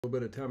little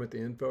bit of time at the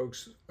end,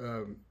 folks.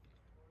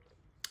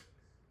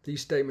 These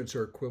statements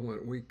are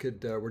equivalent.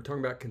 We're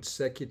talking about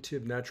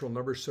consecutive natural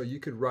numbers, so you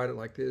could write it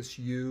like this: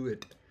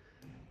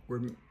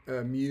 where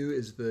mu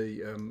is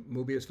the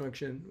Mobius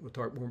function. We'll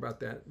talk more about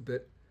that,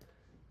 but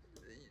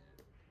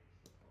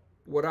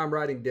what I'm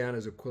writing down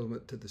is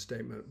equivalent to the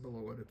statement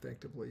below it,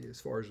 effectively, as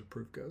far as the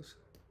proof goes.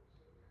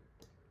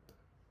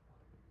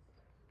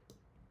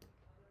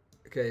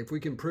 Okay, if we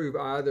can prove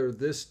either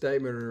this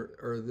statement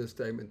or this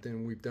statement,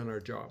 then we've done our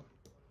job.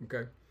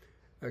 Okay,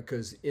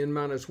 because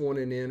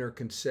n-1 and n are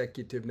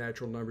consecutive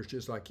natural numbers,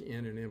 just like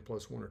n and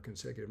n+1 are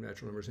consecutive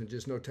natural numbers. And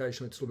just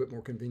notationally, it's a little bit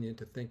more convenient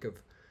to think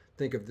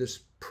of this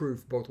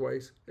proof both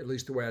ways, at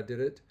least the way I did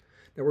it.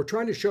 Now we're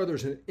trying to show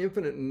there's an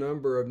infinite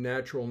number of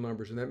natural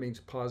numbers, and that means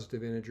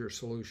positive integer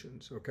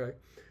solutions. Okay.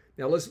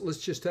 Now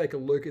let's just take a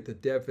look at the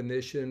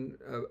definition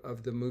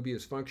of the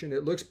Mobius function.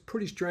 It looks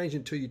pretty strange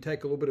until you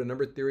take a little bit of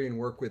number theory and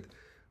work with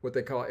what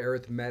they call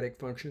arithmetic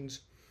functions.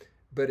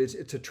 But it's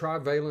a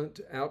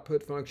trivalent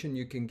output function.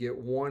 You can get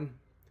 1,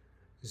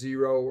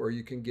 0, or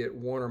you can get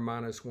 1 or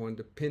 -1,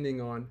 depending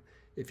on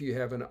if you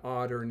have an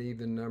odd or an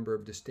even number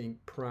of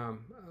distinct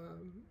prime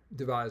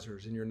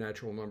divisors in your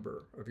natural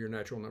number.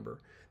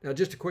 Now,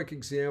 just a quick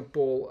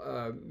example: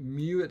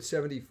 mu at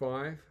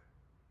 75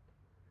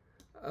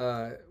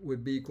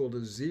 would be equal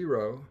to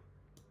 0.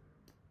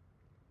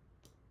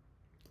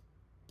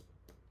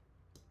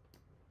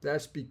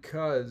 That's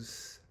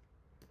because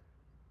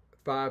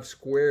 5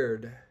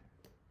 squared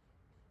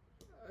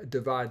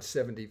divides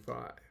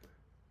 75,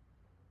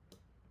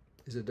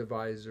 is a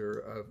divisor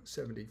of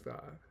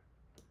 75.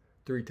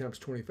 3 times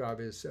 25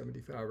 is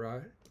 75,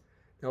 right?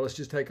 Now let's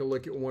just take a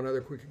look at one other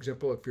quick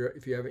example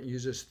if you haven't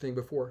used this thing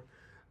before.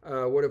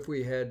 What if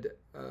we had,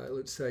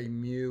 let's say,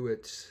 mu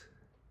at,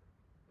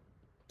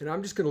 and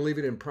I'm just going to leave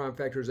it in prime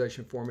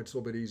factorization form. It's a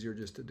little bit easier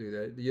just to do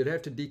that. You'd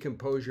have to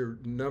decompose your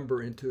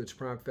number into its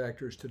prime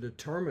factors to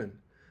determine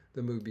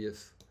the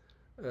Mobius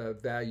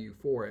value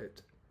for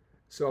it.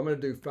 So I'm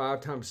going to do 5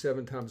 times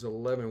 7 times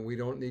 11. We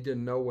don't need to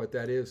know what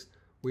that is.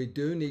 We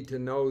do need to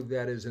know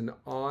that is an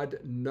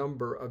odd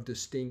number of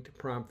distinct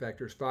prime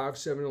factors. 5,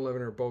 7,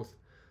 11 are both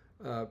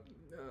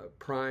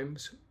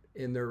primes,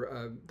 and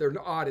they're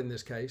odd in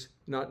this case,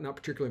 not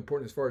particularly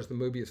important as far as the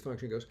Mobius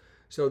function goes.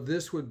 So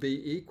this would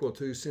be equal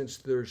to, since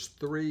there's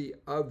 3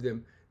 of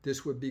them,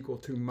 this would be equal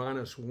to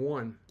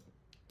 -1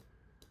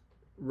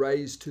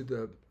 raised to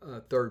the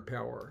third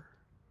power,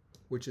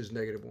 which is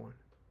 -1.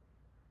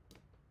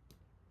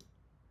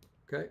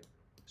 Okay,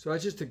 so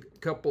that's just a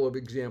couple of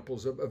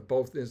examples of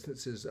both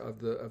instances of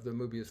the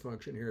Mobius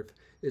function here. If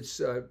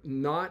it's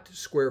not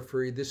square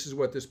free, this is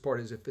what this part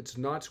is. If it's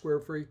not square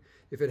free,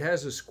 if it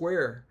has a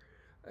square,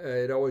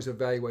 it always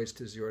evaluates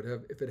to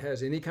 0. If it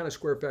has any kind of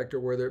square factor,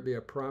 whether it be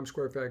a prime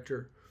square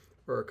factor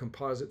or a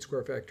composite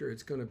square factor,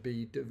 it's going to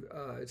be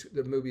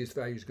the Mobius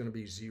value is going to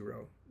be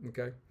 0.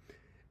 Okay,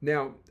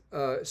 now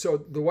so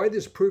the way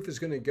this proof is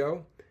going to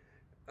go.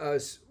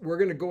 We're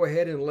going to go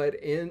ahead and let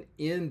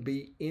n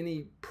be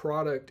any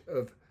product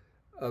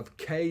of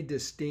k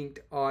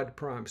distinct odd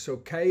primes. So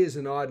k is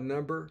an odd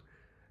number,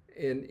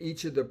 and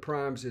each of the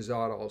primes is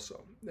odd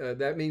also.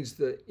 That means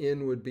the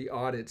n would be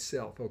odd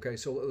itself. Okay,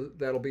 so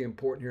that'll be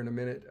important here in a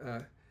minute.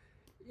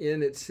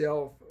 N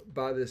itself,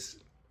 by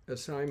this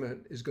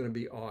assignment, is going to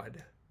be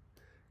odd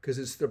because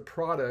it's the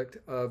product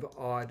of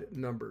odd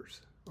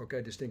numbers.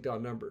 Okay, distinct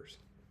odd numbers.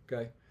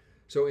 Okay,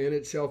 so n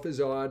itself is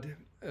odd.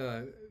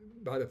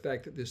 By the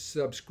fact that this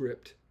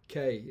subscript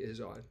k is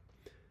odd.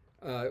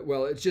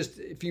 Well, it's just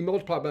if you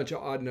multiply a bunch of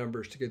odd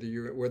numbers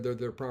together, whether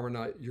they're prime or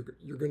not,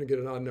 you're going to get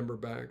an odd number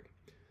back.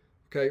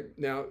 Okay,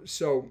 now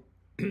so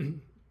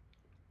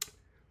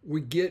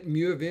we get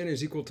mu of n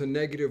is equal to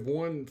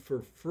 -1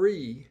 for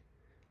free.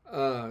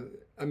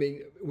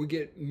 We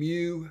get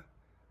mu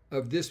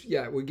of this.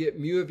 Yeah, we get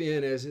mu of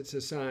n as it's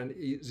assigned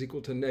is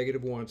equal to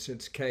 -1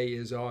 since k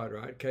is odd,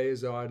 right? K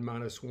is odd,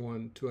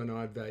 -1 to an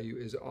odd value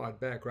is odd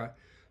back, right?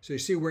 So you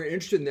see, we're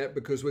interested in that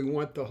because we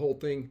want the whole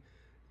thing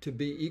to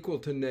be equal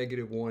to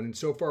 -1. And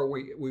so far,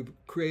 we've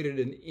created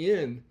an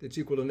n that's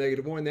equal to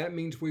 -1. That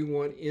means we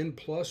want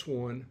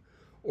n+1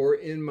 or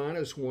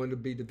n-1 to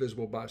be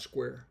divisible by a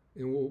square.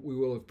 And we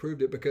will have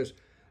proved it because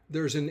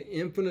there's an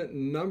infinite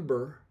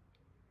number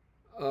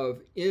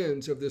of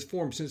n's of this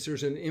form. Since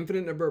there's an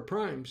infinite number of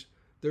primes,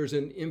 there's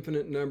an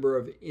infinite number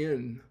of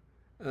n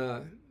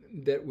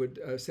that would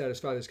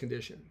satisfy this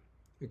condition.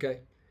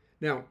 Okay?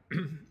 Now,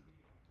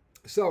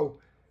 so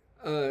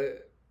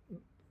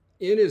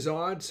n is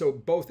odd, so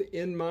both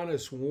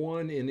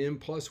n-1 and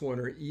n+1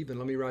 are even.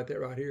 Let me write that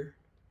right here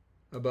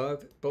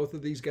above. Both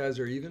of these guys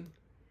are even.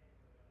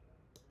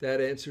 That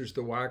answers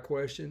the why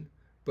question.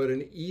 But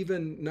an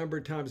even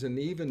number times an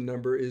even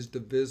number is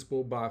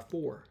divisible by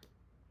 4,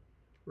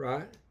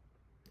 right?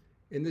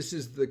 And this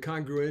is the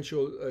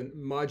congruential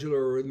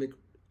modular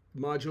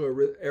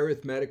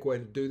arithmetic way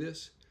to do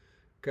this.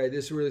 Okay,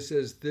 this really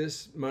says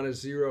this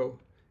 -0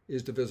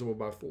 is divisible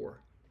by 4.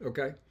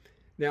 Okay.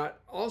 Now,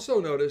 also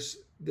notice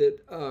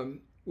that,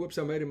 whoops,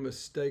 I made a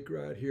mistake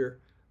right here.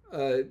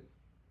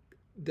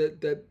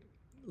 That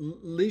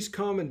least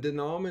common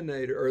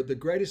denominator, or the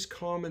greatest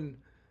common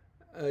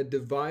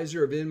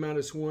divisor of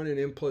n-1 and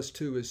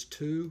n+2 is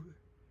 2.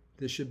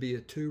 This should be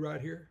a 2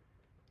 right here.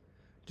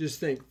 Just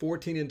think,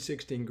 14 and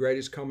 16,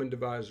 greatest common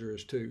divisor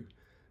is 2.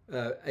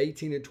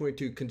 18 and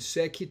 22,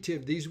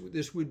 consecutive,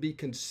 this would be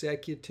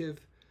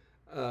consecutive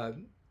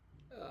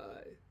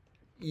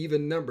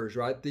even numbers,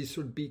 right? These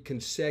would be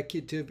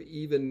consecutive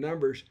even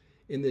numbers.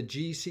 And the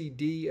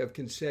GCD of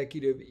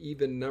consecutive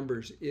even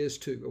numbers is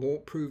 2. I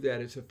won't prove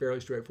that. It's a fairly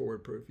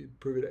straightforward proof. You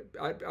prove it.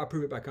 I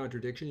prove it by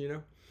contradiction, you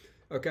know?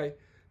 Okay,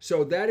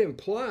 so that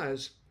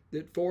implies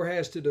that 4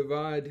 has to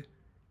divide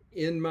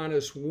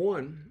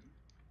n-1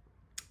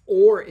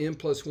 or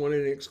n+1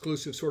 in an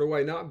exclusive sort of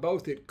way. Not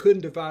both. It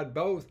couldn't divide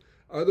both.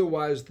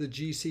 Otherwise, the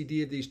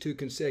GCD of these two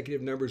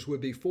consecutive numbers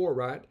would be 4,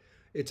 right?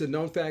 It's a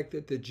known fact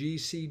that the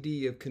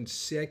GCD of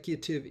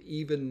consecutive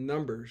even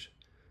numbers,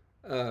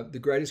 the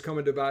greatest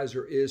common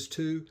divisor is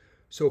 2.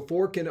 So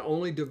 4 can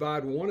only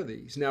divide one of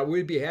these. Now,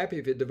 we'd be happy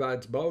if it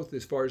divides both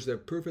as far as the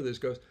proof of this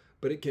goes,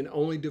 but it can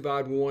only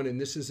divide one,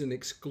 and this is an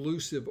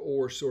exclusive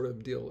OR sort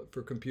of deal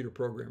for computer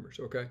programmers,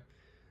 okay?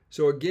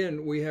 So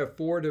again, we have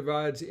 4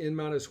 divides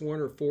n-1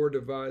 or 4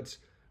 divides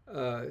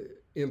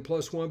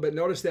n+1, but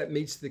notice that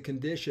meets the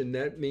condition.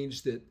 That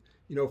means that,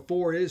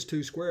 4 is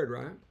 2 squared,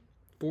 right?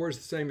 4 is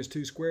the same as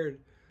 2 squared.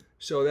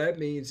 So that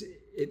means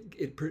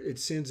it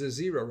sends a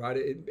 0, right?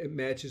 It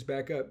matches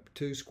back up,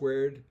 2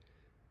 squared,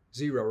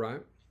 0,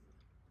 right?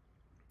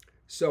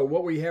 So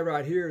what we have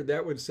right here,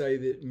 that would say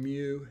that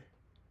mu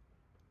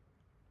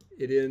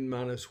at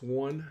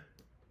n-1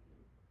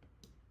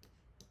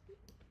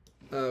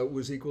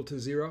 was equal to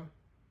 0.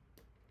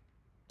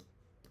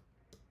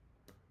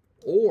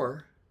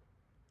 Or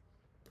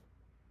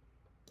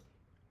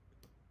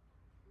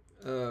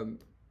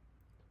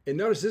and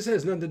notice this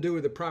has nothing to do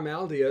with the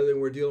primality other than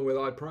we're dealing with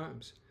odd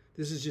primes.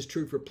 This is just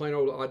true for plain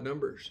old odd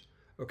numbers,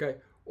 okay?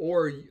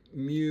 Or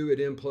mu at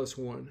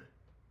n+1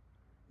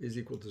 is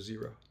equal to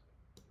 0.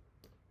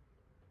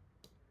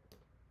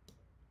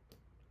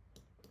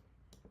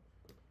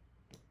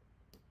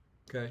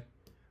 Okay,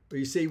 but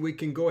you see, we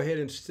can go ahead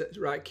and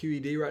write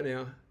QED right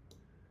now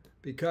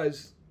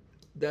because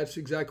that's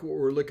exactly what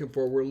we're looking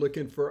for. We're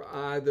looking for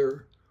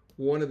either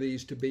one of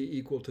these to be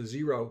equal to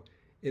 0.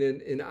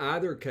 And in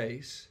either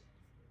case,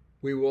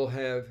 we will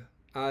have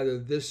either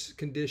this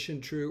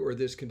condition true or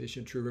this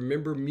condition true.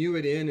 Remember, mu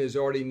at n is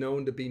already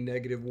known to be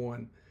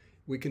 -1.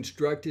 We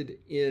constructed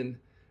n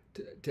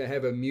to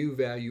have a mu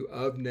value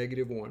of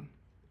 -1.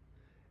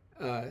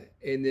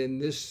 And then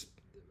this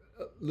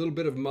little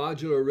bit of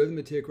modular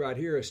arithmetic right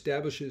here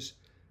establishes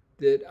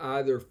that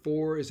either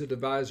 4 is a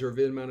divisor of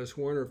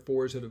n-1 or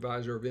 4 is a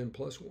divisor of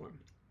n+1.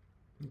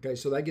 Okay,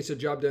 so that gets the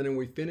job done, and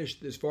we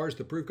finished as far as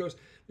the proof goes.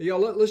 Now,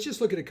 let's just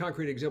look at a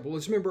concrete example.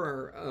 Let's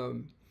remember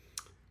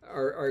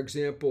our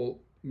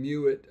example,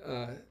 mu at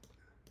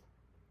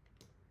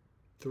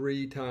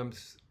 3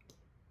 times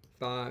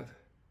 5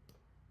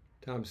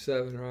 times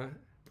 7, right?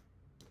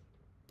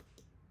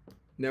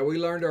 Now, we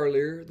learned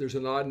earlier there's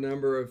an odd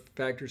number of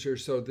factors here,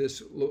 so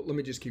let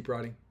me just keep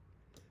writing.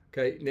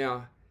 Okay,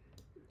 now,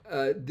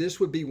 this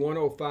would be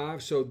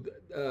 105, so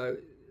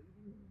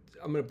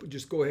I'm going to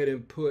just go ahead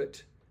and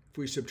put, if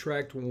we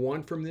subtract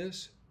 1 from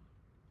this,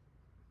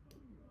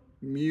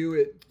 mu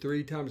at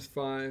 3 times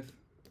 5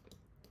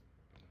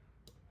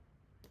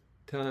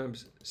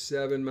 times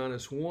 7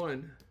 minus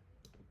 1.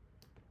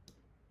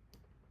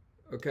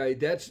 Okay,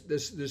 this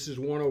is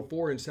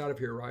 104 inside of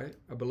here, right?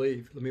 I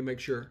believe. Let me make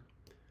sure.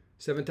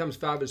 7 times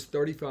 5 is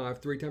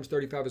 35. 3 times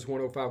 35 is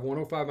 105.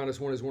 105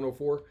 minus 1 is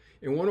 104.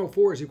 And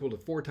 104 is equal to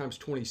 4 times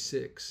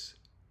 26.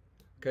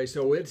 Okay,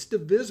 so it's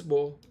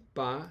divisible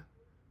by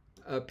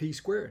p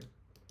squared.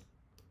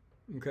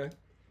 Okay,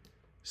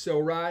 so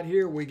right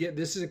here we get,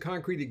 this is a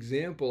concrete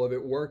example of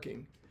it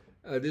working.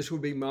 This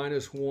would be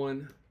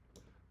 -1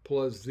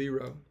 plus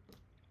 0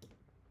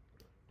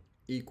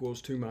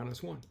 equals 2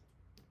 minus 1.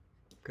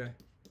 Okay,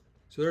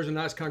 so there's a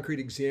nice concrete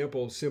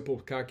example, simple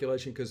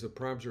calculation because the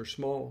primes are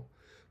small.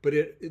 But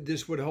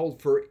this would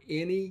hold for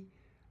any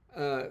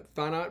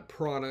finite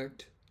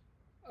product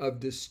of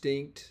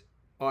distinct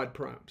odd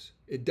primes.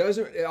 It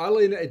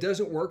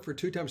doesn't work for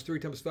 2 times 3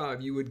 times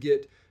 5. You would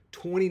get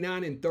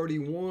 29 and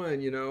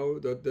 31,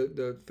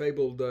 the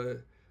fabled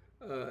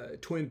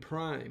twin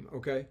prime,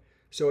 okay?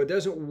 So it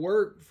doesn't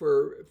work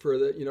for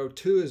the,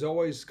 2 is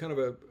always kind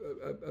of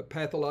a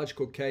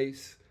pathological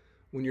case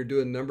when you're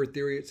doing number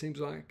theory, it seems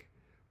like.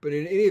 But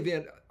in any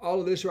event,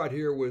 all of this right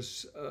here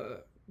was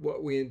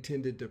what we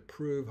intended to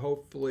prove.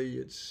 Hopefully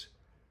it's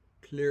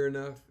clear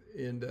enough,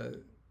 and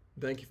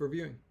thank you for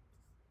viewing.